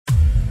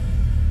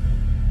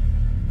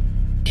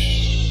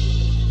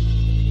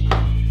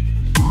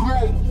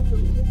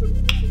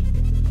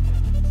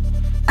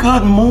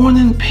Good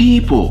morning,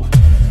 people.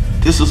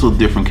 This is a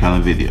different kind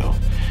of video.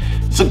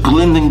 It's a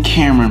Glendon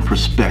Cameron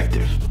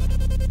perspective.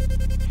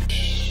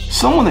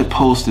 Someone had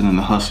posted in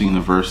the Hustle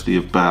University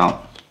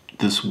about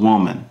this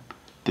woman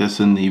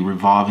that's in the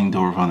revolving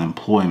door of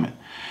unemployment.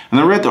 And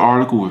I read the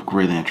article with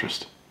great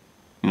interest.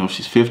 You know,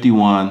 she's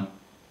 51,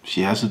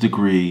 she has a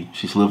degree,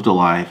 she's lived a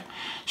life.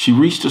 She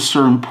reached a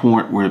certain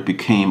point where it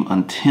became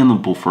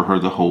untenable for her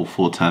to hold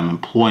full-time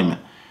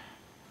employment.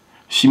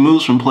 She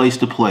moves from place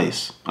to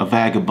place, a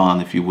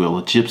vagabond, if you will,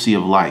 a gypsy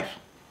of life.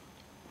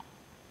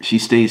 She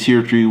stays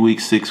here 3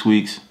 weeks, 6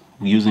 weeks,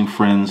 using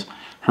friends.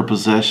 Her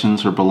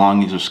possessions, her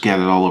belongings are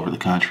scattered all over the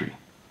country.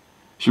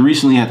 She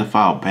recently had to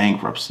file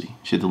bankruptcy.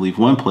 She had to leave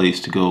one place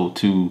to go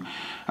to,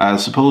 I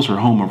suppose, her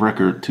home of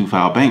record to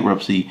file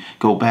bankruptcy,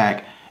 go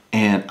back,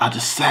 and I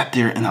just sat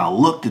there and I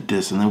looked at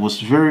this and it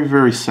was very,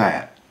 very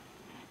sad.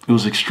 It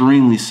was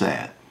extremely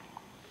sad.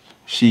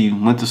 She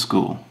went to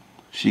school.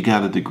 She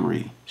got a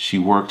degree. She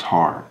worked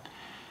hard.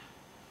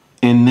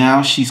 And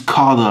now she's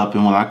caught up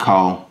in what I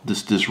call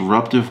this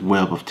disruptive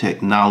web of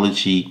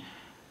technology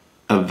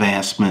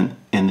advancement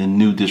in the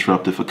new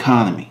disruptive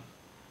economy.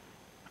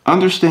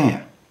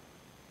 Understand,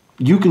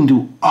 you can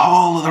do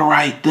all of the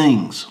right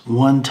things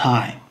one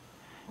time,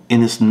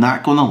 and it's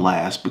not going to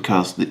last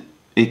because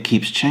it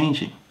keeps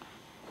changing.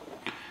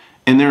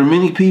 And there are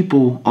many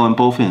people on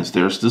both ends.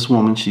 There's this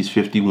woman, she's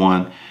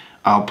 51.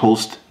 I'll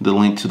post the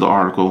link to the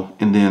article.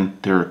 And then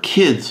there are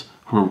kids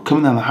who are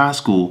coming out of high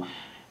school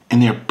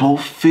and they're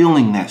both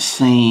feeling that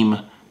same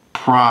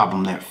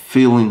problem, that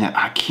feeling that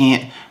I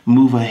can't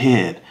move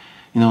ahead.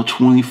 You know,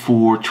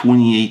 24,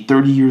 28,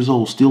 30 years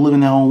old, still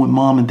living at home with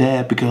mom and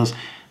dad because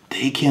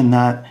they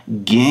cannot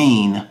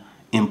gain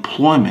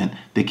employment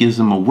that gives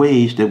them a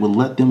wage that will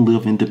let them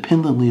live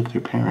independently of their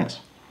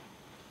parents.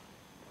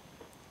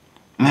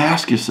 And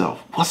ask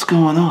yourself, what's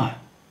going on?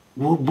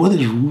 What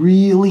is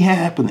really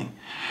happening?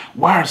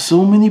 Why are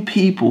so many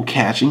people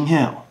catching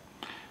hell?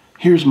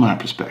 Here's my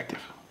perspective.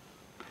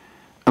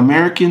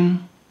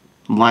 American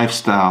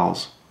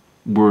lifestyles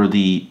were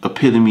the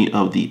epitome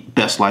of the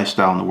best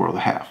lifestyle in the world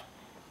to have.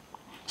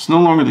 It's no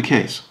longer the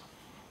case.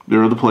 There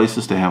are other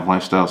places that have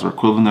lifestyles that are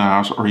equivalent to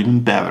ours or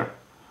even better.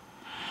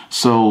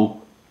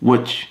 So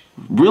what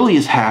really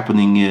is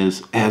happening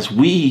is as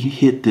we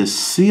hit this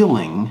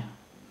ceiling,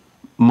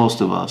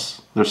 most of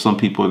us, there's some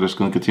people that's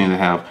going to continue to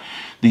have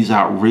these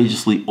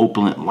outrageously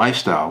opulent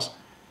lifestyles.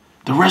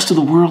 The rest of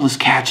the world is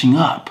catching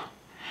up.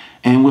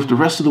 And with the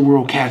rest of the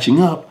world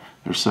catching up,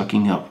 they're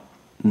sucking up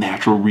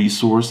natural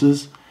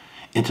resources,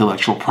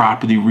 intellectual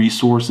property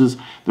resources.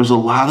 There's a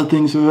lot of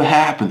things that are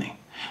happening.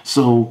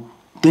 So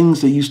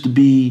things that used to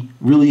be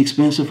really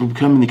expensive are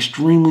becoming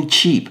extremely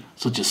cheap,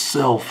 such as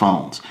cell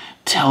phones,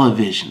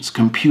 televisions,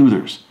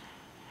 computers.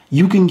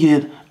 You can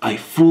get a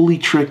fully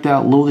tricked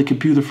out loaded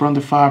computer for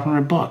under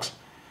 $500.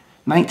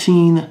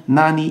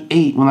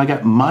 1998, when I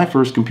got my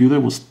first computer,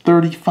 it was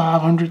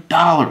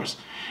 $3,500,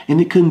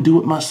 and it couldn't do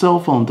what my cell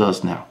phone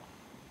does now.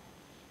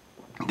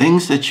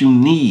 Things that you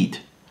need,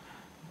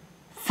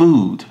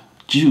 food,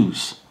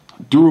 juice,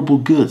 durable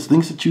goods,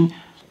 things that you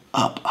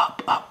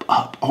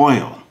up,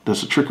 oil.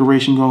 There's a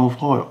trickeration going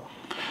with oil.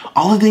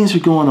 All the things are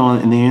going on,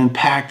 and they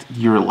impact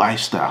your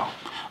lifestyle.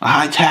 A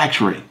high tax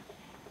rate.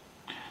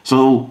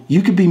 So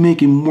you could be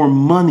making more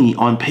money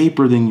on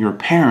paper than your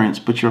parents,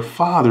 but your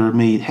father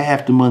made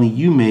half the money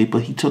you made,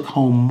 but he took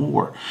home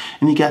more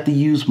and he got to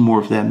use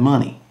more of that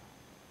money.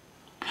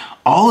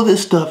 All of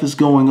this stuff is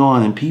going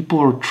on and people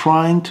are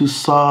trying to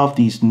solve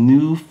these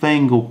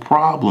newfangled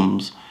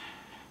problems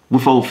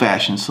with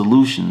old-fashioned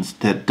solutions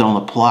that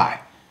don't apply.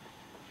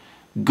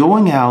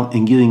 Going out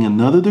and getting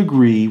another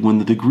degree when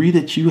the degree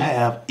that you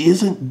have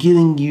isn't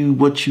getting you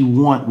what you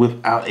want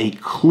without a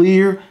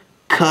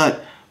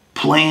clear-cut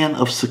plan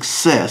of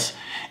success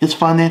is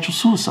financial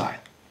suicide.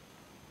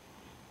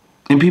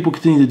 And people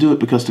continue to do it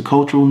because the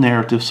cultural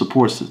narrative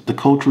supports it. The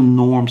cultural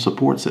norm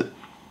supports it.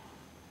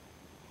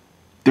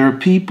 There are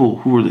people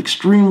who are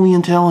extremely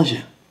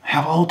intelligent,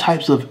 have all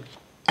types of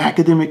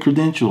academic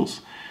credentials,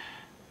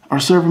 are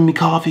serving me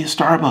coffee at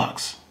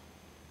Starbucks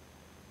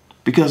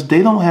because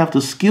they don't have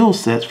the skill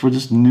sets for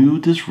this new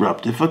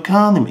disruptive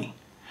economy.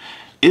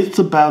 It's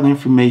about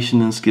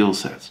information and skill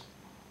sets.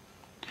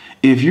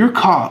 If you're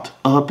caught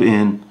up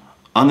in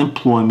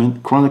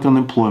unemployment, chronic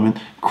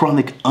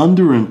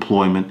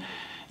underemployment,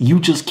 you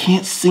just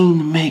can't seem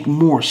to make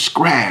more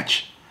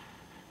scratch.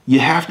 You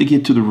have to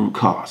get to the root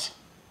cause.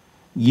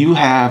 You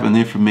have an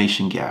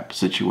information gap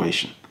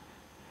situation.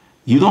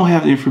 You don't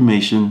have the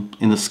information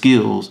and the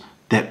skills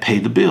that pay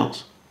the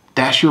bills.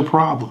 That's your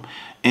problem.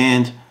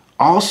 And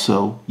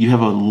also, you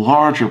have a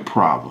larger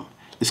problem.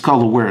 It's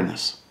called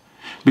awareness.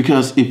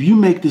 Because if you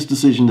make this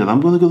decision that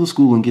I'm going to go to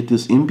school and get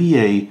this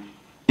MBA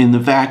in the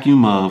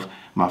vacuum of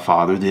my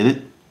father did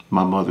it,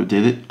 my mother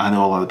did it, I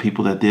know a lot of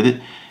people that did it,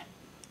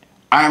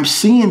 I'm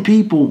seeing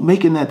people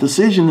making that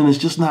decision and it's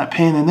just not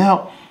panning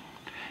out.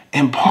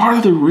 And part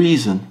of the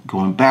reason,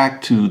 going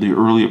back to the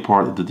earlier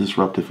part of the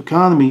disruptive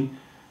economy,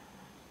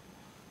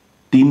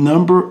 the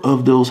number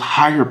of those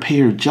higher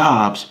paid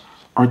jobs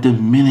are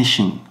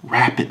diminishing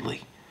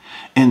rapidly.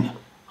 And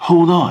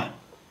hold on,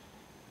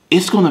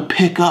 it's going to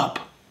pick up.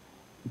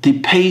 The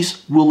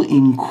pace will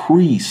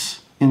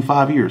increase in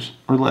 5 years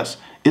or less.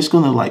 It's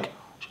going to like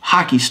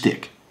hockey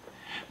stick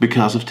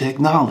because of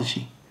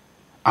technology.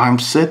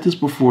 I've said this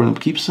before and I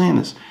keep saying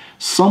this.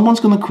 Someone's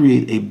going to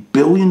create a $1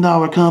 billion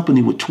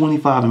company with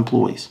 25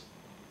 employees.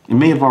 It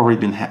may have already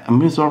been,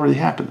 it's already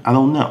happened. I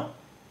don't know.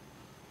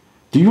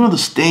 Do you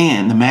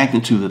understand the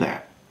magnitude of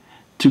that?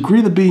 To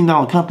create a $1 billion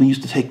company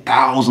used to take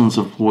thousands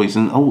of employees.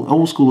 In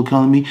old school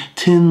economy,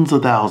 tens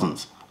of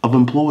thousands of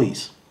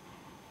employees.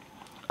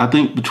 I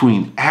think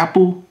between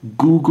Apple,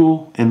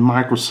 Google, and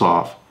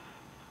Microsoft,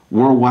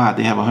 worldwide,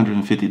 they have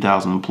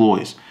 150,000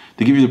 employees.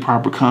 To give you the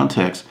proper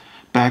context,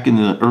 back in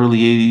the early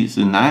 80s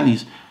and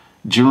 90s,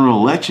 General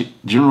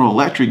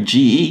Electric,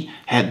 GE,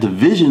 had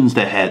divisions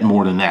that had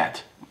more than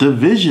that.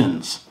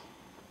 Divisions.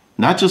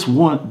 Not just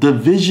one,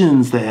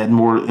 divisions that had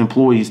more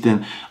employees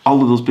than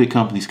all of those big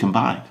companies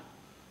combined.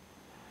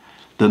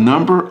 The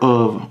number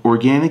of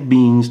organic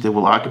beings that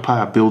will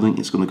occupy a building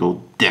is going to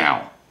go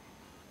down.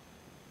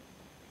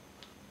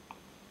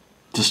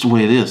 Just the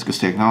way it is, because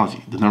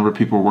technology. The number of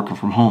people working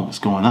from home is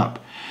going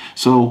up.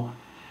 So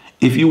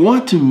if you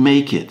want to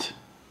make it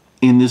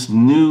in this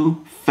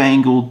new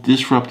fangled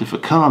disruptive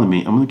economy,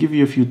 I'm going to give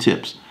you a few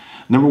tips.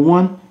 Number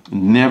one,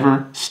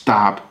 never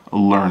stop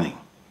learning.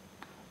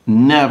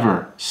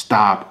 Never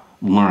stop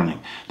learning.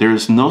 There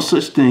is no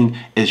such thing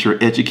as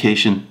your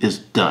education is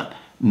done.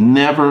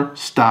 Never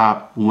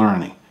stop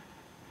learning.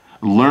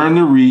 Learn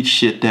to read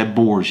shit that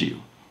bores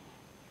you.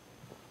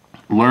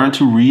 Learn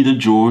to read,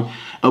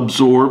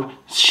 absorb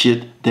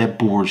shit that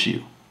bores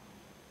you.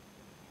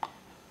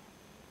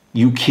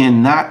 You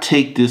cannot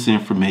take this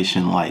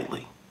information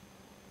lightly.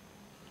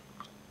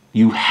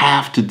 You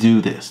have to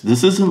do this.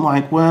 This isn't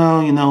like,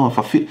 well, you know, if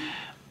I feel...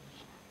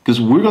 Because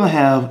we're going to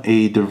have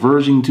a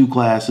diverging two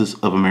classes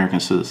of American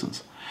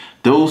citizens.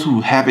 Those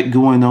who have it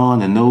going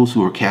on and those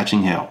who are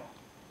catching hell.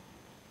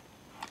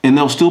 And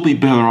they'll still be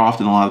better off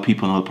than a lot of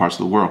people in other parts of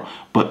the world.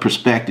 But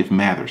perspective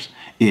matters.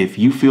 If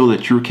you feel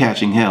that you're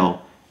catching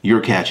hell,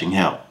 you're catching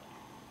hell.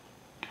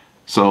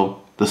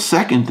 So the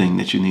second thing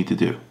that you need to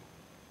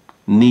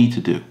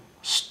do,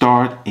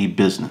 start a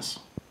business.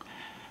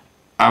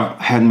 I've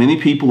had many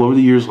people over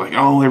the years like,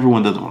 oh,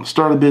 everyone doesn't want to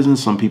start a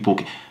business. Some people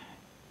can.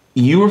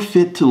 You're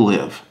fit to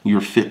live.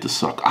 You're fit to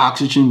suck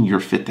oxygen.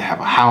 You're fit to have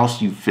a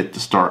house. You're fit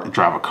to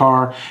drive a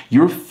car.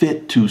 You're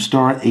fit to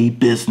start a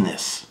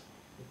business.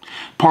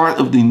 Part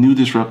of the new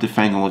disruptive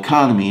fangled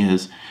economy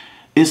is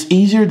it's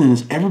easier than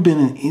it's ever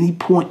been at any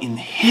point in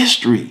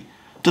history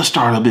to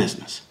start a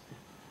business.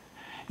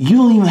 You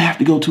don't even have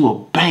to go to a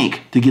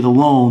bank to get a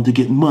loan to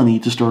get money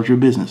to start your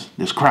business.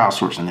 There's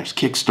crowdsourcing, there's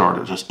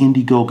Kickstarter, there's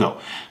Indiegogo.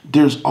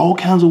 There's all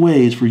kinds of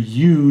ways for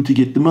you to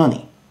get the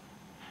money.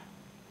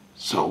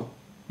 So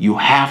you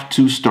have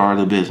to start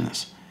a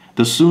business.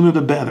 The sooner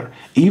the better.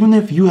 Even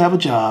if you have a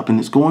job and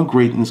it's going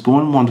great and it's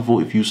going wonderful,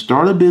 if you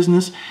start a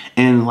business,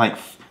 and like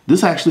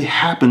this actually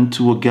happened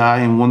to a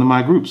guy in one of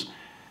my groups.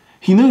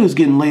 He knew he was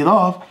getting laid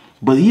off,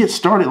 but he had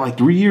started like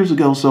 3 years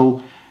ago.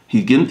 So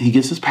he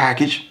gets his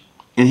package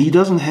and he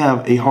doesn't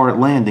have a hard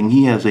landing.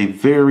 He has a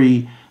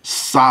very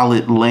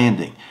solid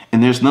landing.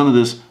 And there's none of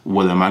this,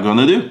 what am I going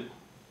to do?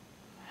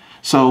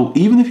 So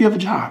even if you have a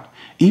job,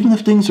 even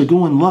if things are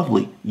going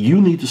lovely, you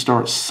need to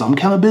start some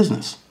kind of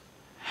business.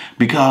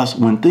 Because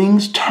when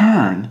things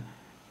turn,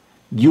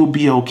 you'll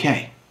be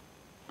okay.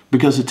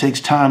 Because it takes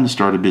time to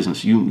start a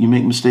business. You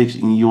make mistakes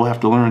and you'll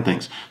have to learn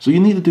things. So you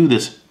need to do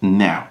this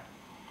now.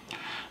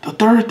 The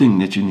third thing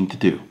that you need to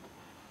do,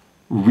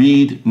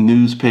 read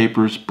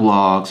newspapers,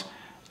 blogs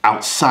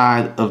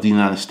outside of the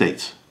United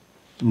States.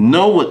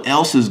 Know what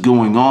else is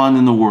going on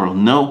in the world.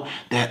 Know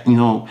that, you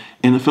know,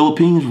 in the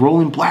Philippines,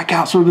 rolling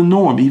blackouts are the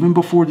norm. Even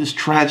before this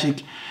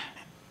tragic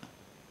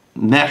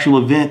natural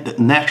event,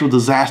 natural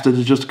disaster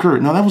that just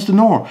occurred. Now, that was the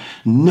norm.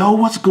 Know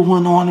what's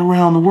going on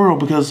around the world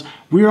because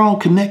we're all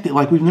connected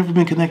like we've never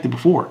been connected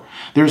before.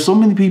 There are so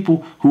many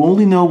people who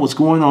only know what's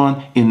going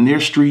on in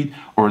their street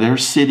or their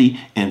city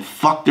and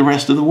fuck the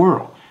rest of the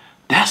world.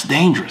 That's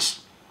dangerous.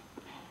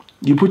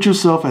 You put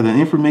yourself at an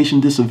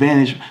information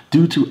disadvantage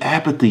due to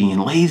apathy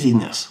and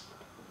laziness.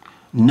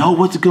 Know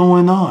what's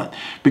going on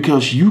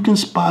because you can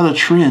spot a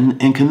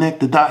trend and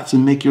connect the dots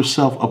and make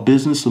yourself a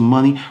business, some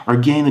money, or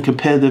gain a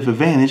competitive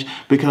advantage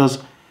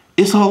because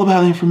it's all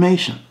about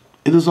information.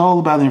 It is all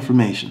about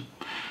information.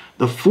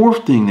 The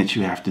fourth thing that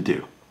you have to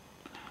do,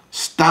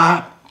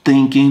 stop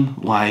thinking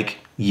like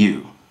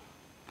you.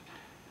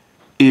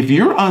 If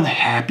you're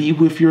unhappy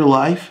with your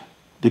life,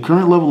 the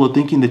current level of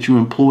thinking that you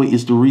employ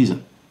is the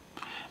reason.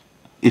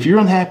 If you're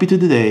unhappy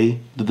today,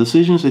 the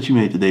decisions that you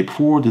made today,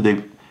 before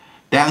today,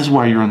 that is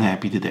why you're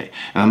unhappy today.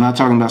 And I'm not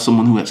talking about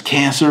someone who has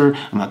cancer.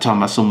 I'm not talking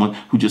about someone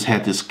who just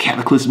had this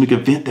cataclysmic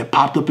event that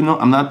popped up.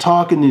 I'm not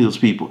talking to those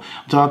people.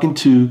 I'm talking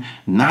to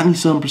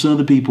 97% of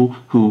the people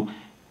who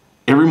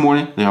every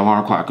morning their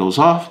alarm clock goes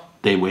off,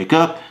 they wake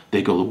up,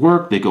 they go to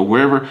work, they go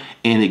wherever,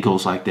 and it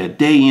goes like that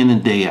day in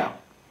and day out.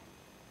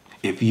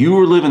 If you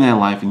are living that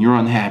life and you're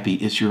unhappy,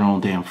 it's your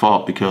own damn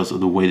fault because of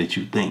the way that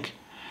you think.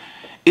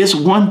 It's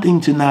one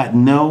thing to not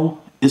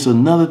know. It's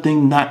another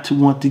thing not to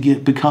want to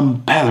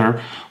become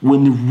better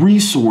when the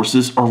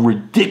resources are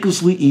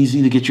ridiculously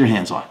easy to get your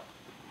hands on.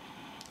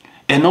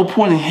 At no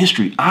point in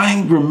history,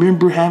 I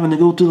remember having to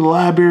go to the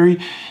library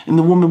and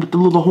the woman with the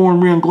little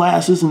horn-rimmed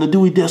glasses and the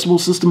Dewey Decimal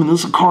System and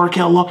this card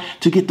catalog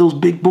to get those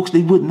big books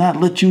they would not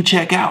let you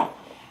check out.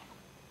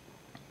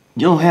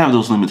 You don't have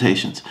those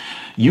limitations.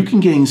 You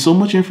can gain so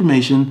much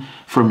information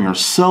from your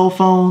cell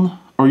phone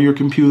or your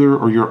computer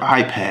or your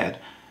iPad.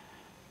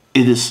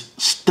 It is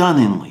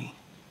stunningly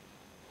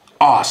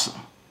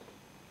awesome.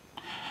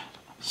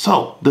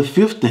 So, the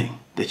fifth thing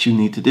that you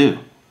need to do,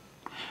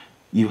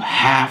 you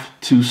have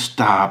to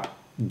stop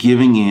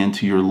giving in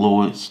to your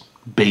lowest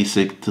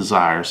basic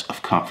desires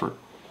of comfort.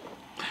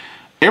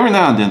 Every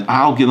now and then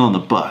I'll get on the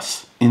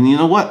bus, and you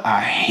know what?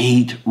 I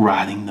hate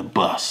riding the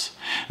bus.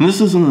 And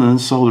this isn't an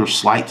insult or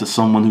slight to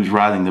someone who's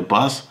riding the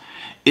bus.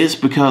 It's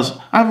because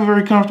I have a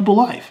very comfortable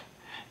life.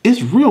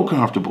 It's real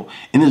comfortable,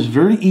 and it's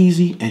very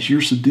easy as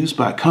you're seduced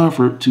by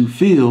comfort to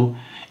feel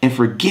and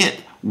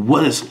forget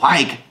what it's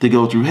like to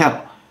go through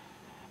hell.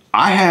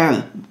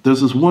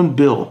 There's this one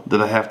bill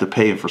that I have to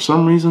pay, and for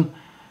some reason,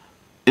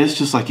 it's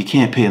just like you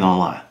can't pay it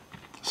online.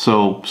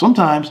 So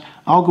sometimes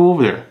I'll go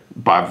over there.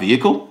 By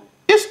vehicle,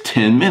 it's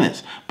 10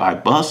 minutes. By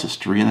bus, it's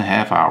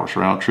 3.5 hours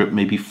round trip,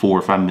 maybe 4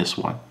 if I miss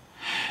one.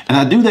 And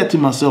I do that to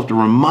myself to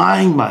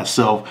remind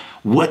myself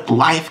what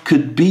life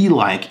could be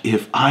like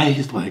if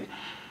I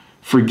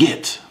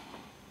forget.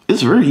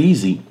 It's very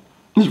easy.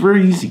 It's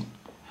very easy.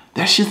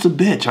 That shit's a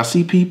bitch. I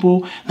see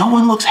people, no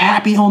one looks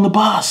happy on the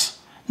bus.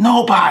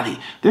 Nobody.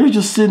 They're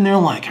just sitting there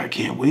like, I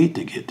can't wait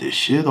to get this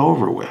shit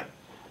over with.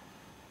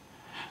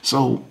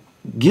 So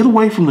get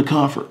away from the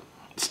comfort.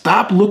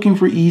 Stop looking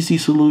for easy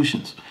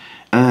solutions.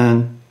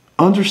 And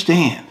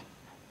understand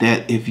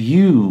that if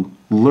you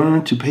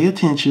learn to pay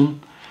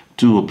attention,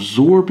 to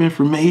absorb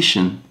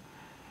information,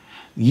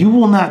 you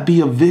will not be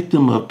a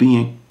victim of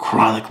being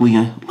chronically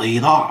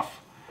laid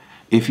off.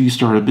 If you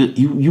start a bit,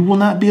 you will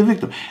not be a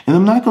victim. And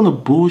I'm not going to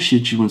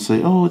bullshit you and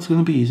say, oh, it's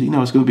going to be easy.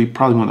 No, it's going to be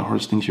probably one of the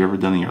hardest things you've ever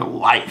done in your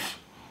life.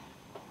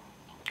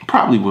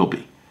 Probably will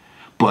be.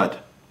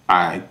 But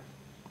I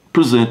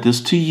present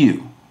this to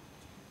you.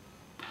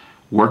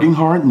 Working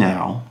hard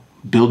now,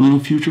 building a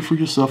future for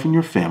yourself and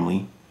your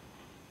family,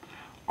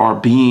 or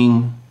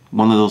being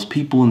one of those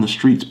people in the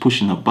streets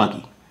pushing a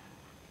buggy.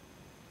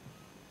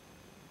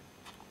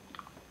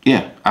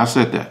 Yeah, I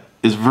said that.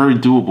 It's very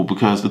doable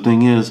because the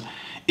thing is,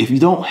 if you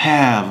don't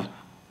have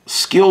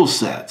skill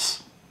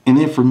sets and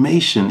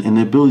information and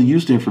the ability to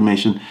use the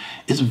information,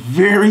 it's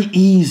very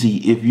easy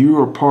if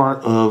you're a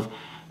part of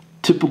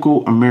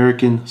typical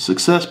American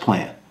success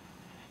plan.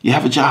 You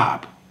have a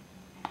job.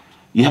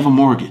 You have a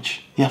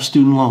mortgage. You have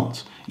student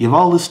loans. You have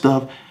all this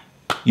stuff.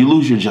 You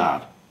lose your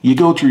job. You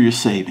go through your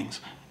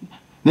savings.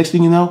 Next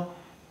thing you know,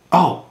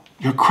 oh,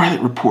 your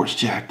credit report's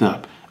jacked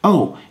up.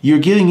 Oh, you're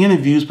getting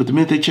interviews, but the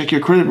minute they check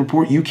your credit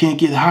report, you can't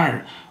get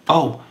hired.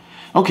 Oh,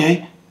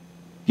 okay.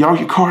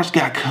 Your cars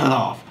got cut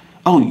off.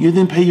 Oh, you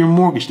didn't pay your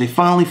mortgage. They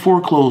finally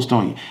foreclosed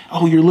on you.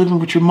 Oh, you're living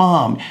with your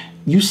mom.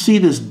 You see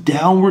this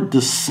downward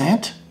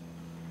descent?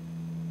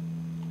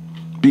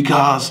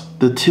 Because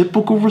the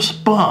typical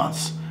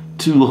response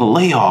to a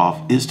layoff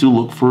is to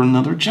look for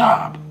another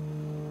job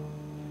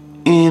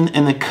in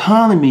an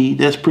economy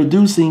that's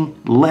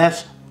producing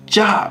less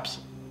jobs.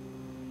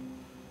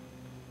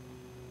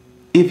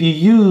 If you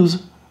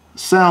use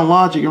sound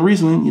logic and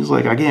reasoning, it's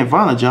like, I can't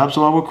find a job,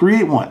 so I will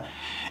create one.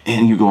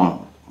 And you're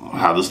going,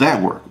 how does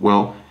that work?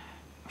 Well,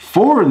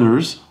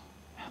 foreigners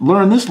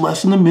learn this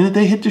lesson the minute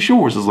they hit the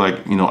shores. It's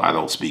like, I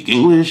don't speak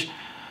English.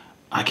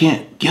 I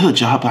can't get a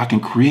job, but I can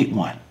create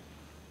one.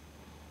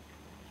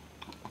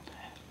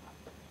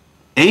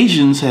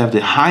 Asians have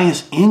the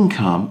highest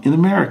income in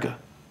America.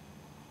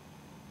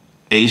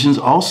 Asians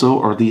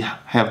also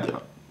have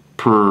the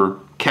per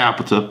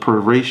capita, per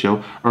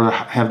ratio, or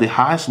have the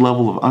highest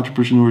level of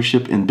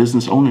entrepreneurship and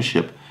business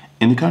ownership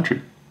in the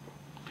country.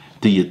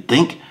 Do you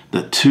think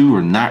the two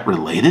are not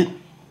related?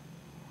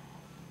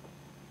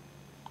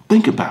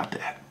 Think about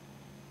that.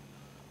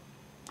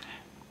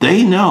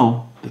 They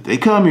know that they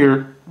come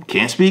here,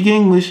 can't speak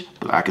English,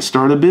 but I can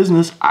start a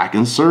business. I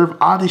can serve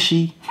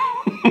Odyssey.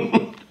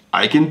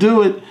 I can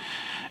do it.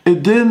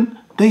 And then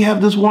they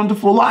have this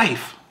wonderful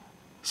life.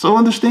 So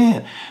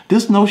understand,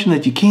 this notion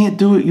that you can't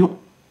do it, you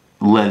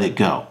let it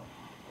go.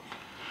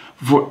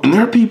 And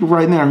there are people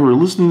right now who are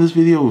listening to this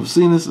video, who've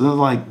seen this, and they're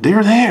like,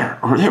 they're there,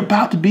 or they're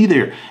about to be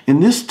there.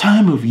 In this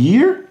time of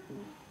year,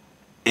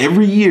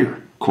 every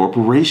year,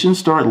 corporations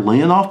start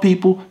laying off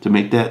people to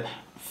make that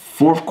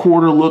fourth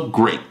quarter look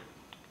great.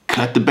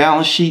 Cut the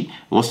balance sheet.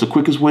 What's the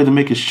quickest way to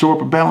make it shore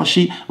up a balance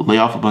sheet? Lay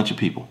off a bunch of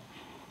people.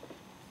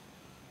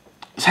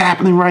 It's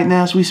happening right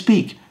now as we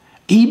speak.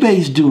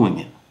 eBay's doing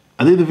it.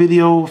 I did a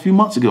video a few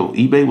months ago.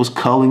 eBay was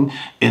culling,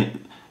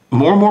 and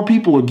more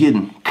people are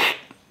getting,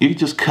 you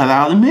just cut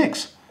out the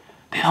mix.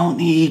 They don't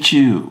need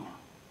you.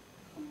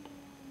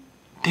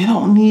 They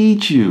don't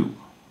need you.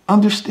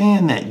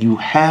 Understand that you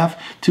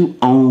have to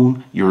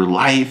own your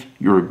life,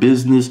 your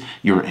business,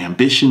 your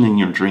ambition, and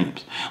your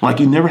dreams like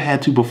you never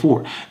had to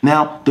before.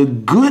 Now, the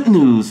good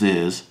news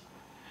is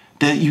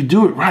that you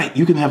do it right.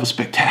 You can have a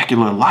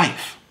spectacular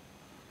life.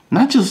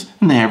 Not just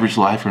an average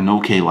life or an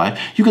okay life.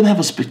 You can have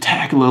a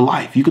spectacular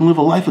life. You can live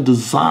a life of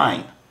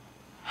design.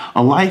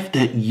 A life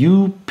that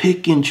you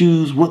pick and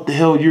choose what the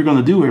hell you're going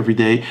to do every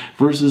day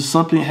versus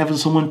having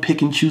someone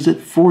pick and choose it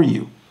for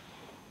you.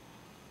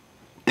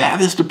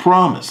 That is the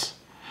promise.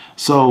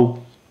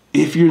 So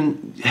if you're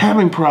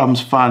having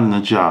problems finding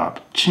a job,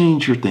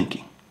 change your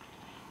thinking.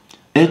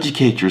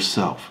 Educate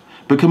yourself.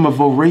 Become a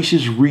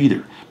voracious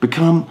reader.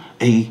 Become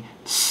a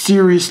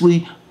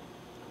seriously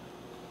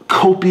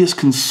copious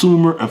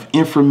consumer of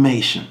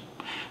information.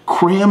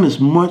 Cram as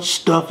much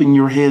stuff in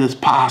your head as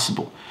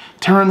possible.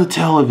 Turn the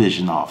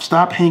television off.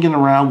 Stop hanging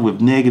around with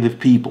negative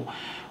people.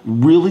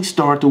 Really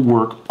start to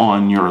work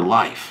on your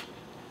life.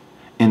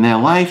 And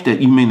that life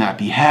that you may not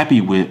be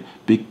happy with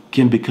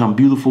can become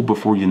beautiful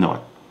before you know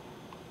it.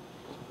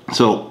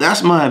 So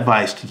that's my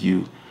advice to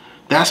you.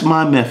 That's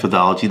my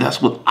methodology. That's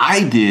what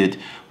I did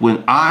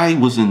when I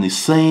was in the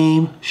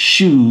same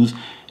shoes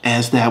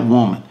as that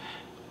woman.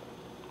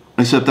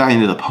 Except I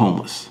ended up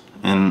homeless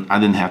and I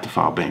didn't have to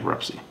file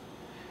bankruptcy.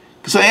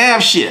 Because I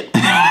have shit.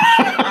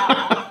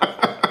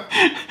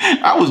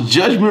 I was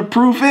judgment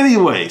proof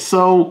anyway.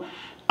 So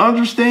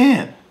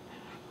understand,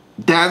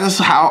 that is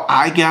how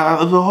I got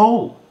out of the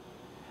hole.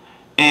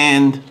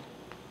 And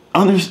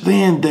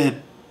understand that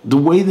the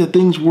way that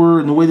things were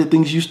and the way that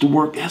things used to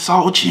work, that's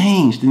all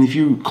changed. And if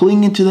you're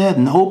clinging to that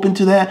and hoping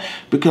to that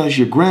because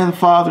your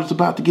grandfather's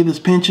about to get his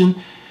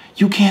pension,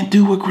 you can't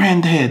do what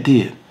granddad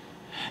did.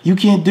 You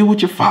can't do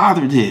what your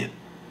father did.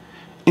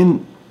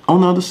 And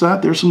on the other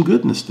side, there's some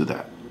goodness to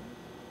that.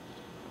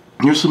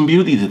 There's some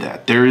beauty to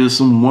that. There is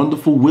some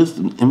wonderful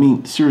wisdom. I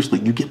mean, seriously,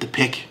 you get to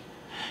pick.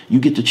 You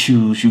get to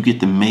choose. You get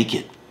to make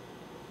it.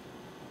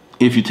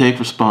 If you take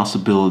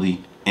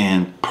responsibility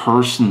and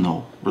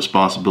personal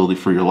responsibility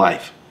for your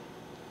life,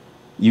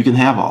 you can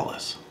have all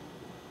this.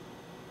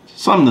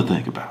 Something to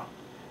think about.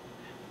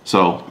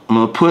 So I'm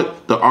going to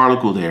put the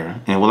article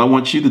there. And what I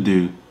want you to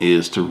do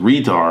is to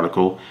read the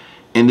article.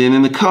 And then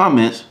in the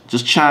comments,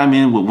 just chime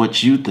in with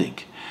what you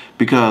think.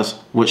 Because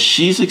what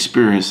she's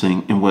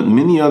experiencing and what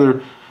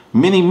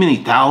many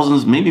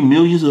thousands, maybe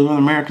millions of other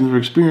Americans are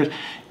experiencing,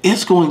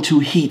 it's going to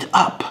heat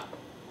up.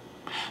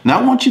 Now,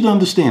 I want you to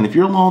understand, if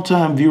you're a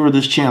long-time viewer of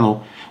this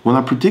channel, when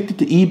I predicted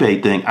the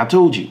eBay thing, I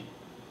told you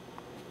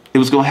it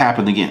was going to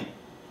happen again.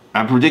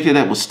 I predicted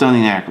that with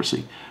stunning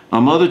accuracy.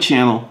 On my other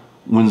channel,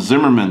 when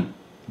Zimmerman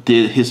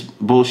did his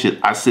bullshit,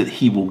 I said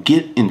he will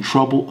get in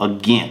trouble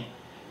again.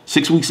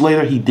 6 weeks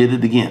later, he did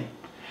it again.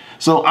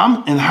 So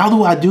and how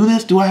do I do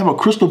this? Do I have a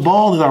crystal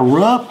ball that I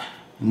rub?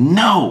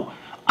 No.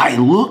 I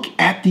look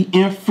at the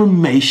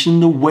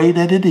information the way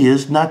that it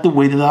is, not the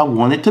way that I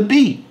want it to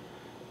be.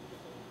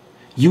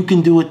 You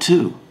can do it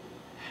too.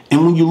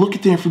 And when you look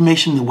at the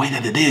information the way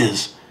that it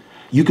is,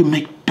 you can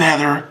make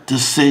better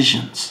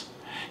decisions.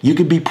 You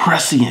can be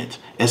prescient,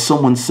 as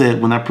someone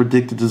said when I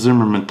predicted the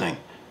Zimmerman thing.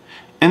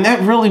 And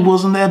that really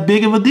wasn't that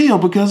big of a deal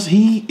because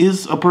he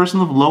is a person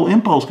of low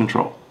impulse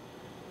control.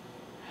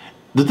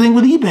 The thing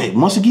with eBay,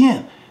 once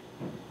again,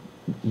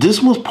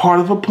 this was part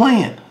of a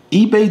plan.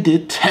 eBay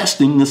did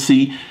testing to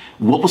see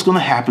what was going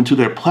to happen to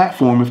their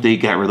platform if they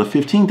got rid of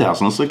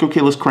 15,000. It's like,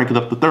 okay, let's crank it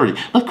up to 30.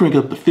 Let's crank it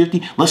up to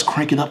 50. Let's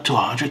crank it up to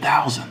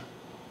 100,000.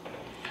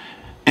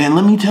 And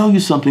let me tell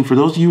you something. For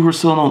those of you who are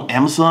selling on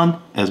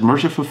Amazon as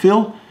merchant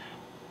fulfill,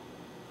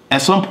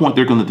 at some point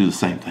they're going to do the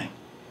same thing.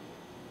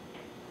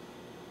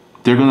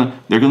 They're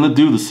gonna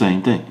do the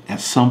same thing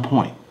at some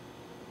point.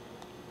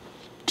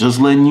 Just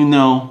letting you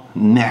know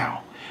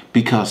now,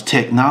 because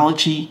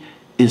technology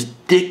is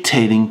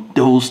dictating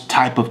those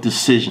type of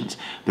decisions.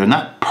 They're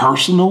not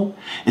personal.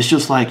 It's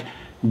just like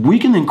we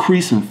can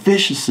increase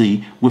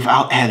efficiency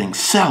without adding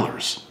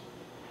sellers.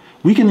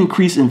 We can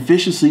increase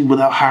efficiency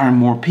without hiring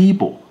more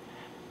people.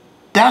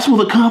 That's what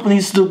the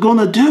company's still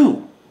gonna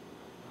do.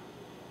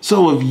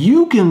 So if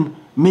you can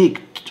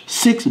make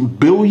 $6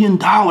 billion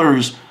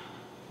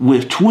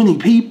with 20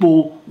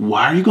 people,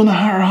 why are you gonna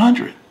hire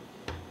 100?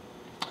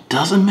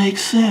 Doesn't make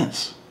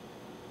sense.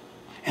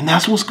 And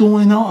that's what's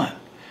going on.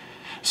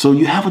 So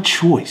you have a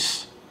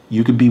choice.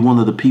 You could be one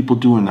of the people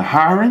doing the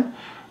hiring,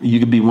 or you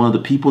could be one of the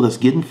people that's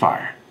getting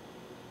fired.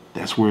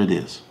 That's where it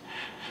is.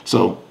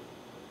 So,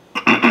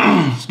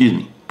 excuse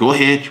me, go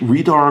ahead,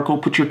 read the article,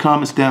 put your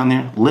comments down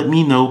there. Let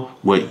me know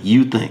what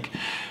you think.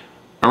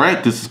 All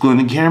right, this is Glenn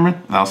and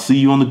Cameron, and I'll see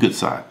you on the good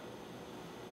side.